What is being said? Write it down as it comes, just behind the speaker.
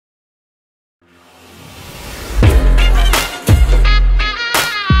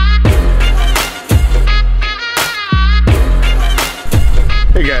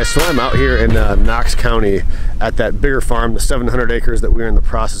So I'm out here in Knox County at that bigger farm, the 700 acres that we're in the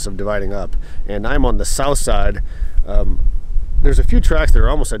process of dividing up. And I'm on the south side. There's a few tracts that are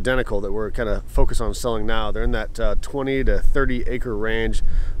almost identical that we're kind of focused on selling now. They're in that 20 to 30 acre range.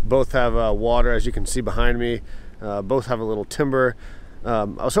 Both have water, as you can see behind me. Both have a little timber. I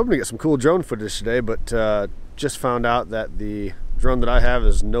was hoping to get some cool drone footage today, but just found out that the drone that I have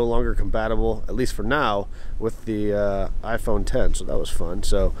is no longer compatible, at least for now, with the iPhone 10, so that was fun.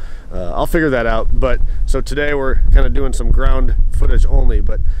 So I'll figure that out. But so today we're kind of doing some ground footage only,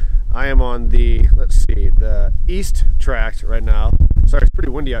 but I am on the, let's see, the east tract right now. Sorry, it's pretty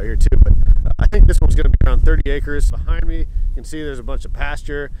windy out here too, but I think this one's going to be around 30 acres. Behind me, you can see there's a bunch of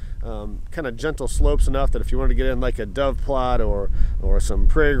pasture, kind of gentle slopes enough that if you wanted to get in like a dove plot or some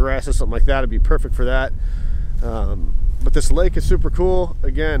prairie grasses, something like that, it'd be perfect for that. But this lake is super cool.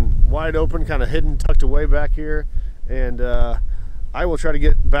 Again, wide open, kind of hidden, tucked away back here. And I will try to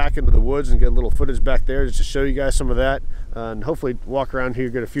get back into the woods and get a little footage back there just to show you guys some of that. And hopefully walk around here,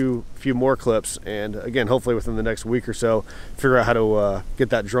 get a few more clips. And again, hopefully within the next week or so, figure out how to get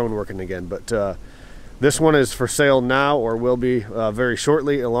that drone working again. But this one is for sale now, or will be very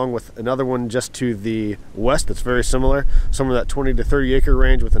shortly, along with another one just to the west that's very similar. Somewhere that 20 to 30 acre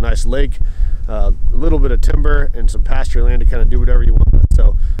range with a nice lake. A little bit of timber and some pasture land to kind of do whatever you want with.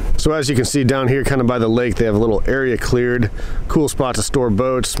 So as you can see down here kind of by the lake, they have a little area cleared. Cool spot to store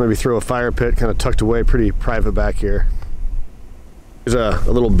boats, maybe throw a fire pit, kind of tucked away, pretty private back here. Here's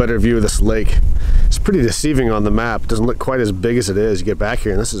a little better view of this lake. It's pretty deceiving on the map. It doesn't look quite as big as it is. You get back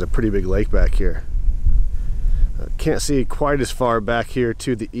here and this is a pretty big lake back here. Can't see quite as far back here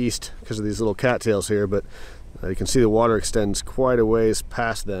to the east because of these little cattails here, but you can see the water extends quite a ways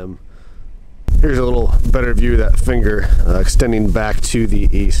past them. Here's a little better view of that finger extending back to the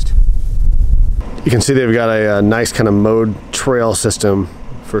east. You can see they've got a nice kind of mowed trail system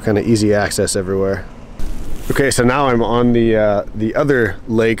for kind of easy access everywhere. Okay, so now I'm on the other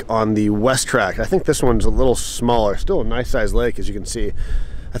lake on the west tract. I think this one's a little smaller, still a nice sized lake as you can see.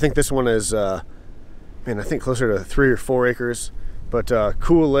 I think this one is, I think closer to 3 or 4 acres, but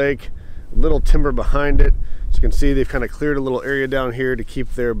cool lake, little timber behind it. As you can see, they've kind of cleared a little area down here to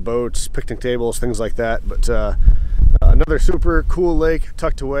keep their boats, picnic tables, things like that. But another super cool lake,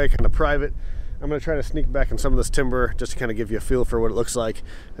 tucked away, kind of private. I'm going to try to sneak back in some of this timber just to kind of give you a feel for what it looks like.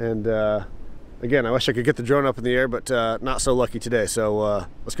 And again, I wish I could get the drone up in the air, but not so lucky today. So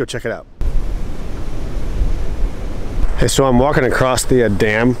let's go check it out. Hey, so I'm walking across the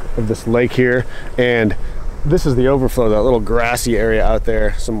dam of this lake here, and this is the overflow, that little grassy area out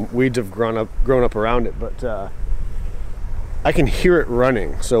there. Some weeds have grown up around it, but I can hear it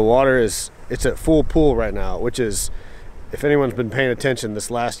running. So water it's at full pool right now, which is, if anyone's been paying attention, this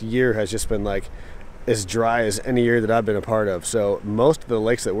last year has just been like as dry as any year that I've been a part of. So most of the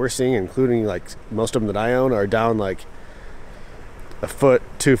lakes that we're seeing, including like most of them that I own, are down like a foot,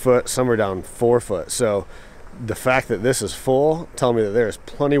 2 foot, some are down 4 foot. So the fact that this is full tells me that there's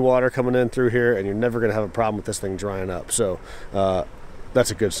plenty of water coming in through here, and you're never going to have a problem with this thing drying up. So that's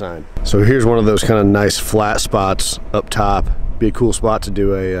a good sign. So here's one of those kind of nice flat spots up top. Be a cool spot to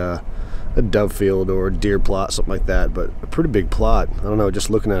do a dove field or a deer plot, something like that. But a pretty big plot. I don't know, just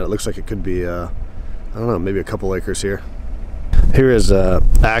looking at it, it looks like it could be I don't know, maybe a couple acres here. Here is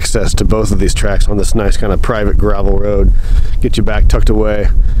access to both of these tracks on this nice kind of private gravel road. Get you back tucked away,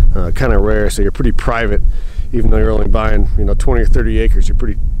 kind of rare, so you're pretty private. Even though you're only buying, 20 or 30 acres, you're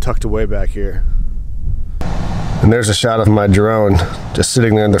pretty tucked away back here. And there's a shot of my drone just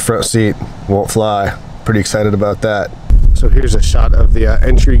sitting there in the front seat, won't fly. Pretty excited about that. So here's a shot of the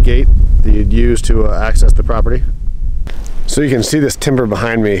entry gate that you'd use to access the property. So you can see this timber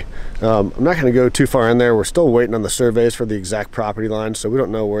behind me. I'm not going to go too far in there. We're still waiting on the surveys for the exact property lines, so we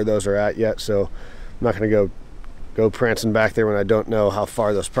don't know where those are at yet. So I'm not going to go prancing back there when I don't know how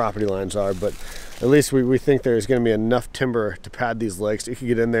far those property lines are. But at least we think there's going to be enough timber to pad these lakes. You can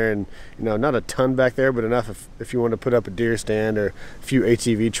get in there and, not a ton back there, but enough if you want to put up a deer stand or a few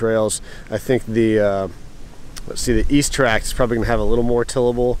ATV trails. I think the, let's see, the east tract is probably going to have a little more a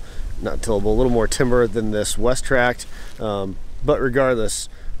little more timber than this west tract. But regardless,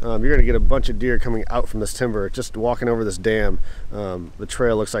 you're going to get a bunch of deer coming out from this timber. Just walking over this dam, the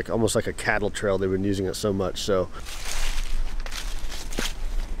trail looks like almost like a cattle trail. They've been using it so much. So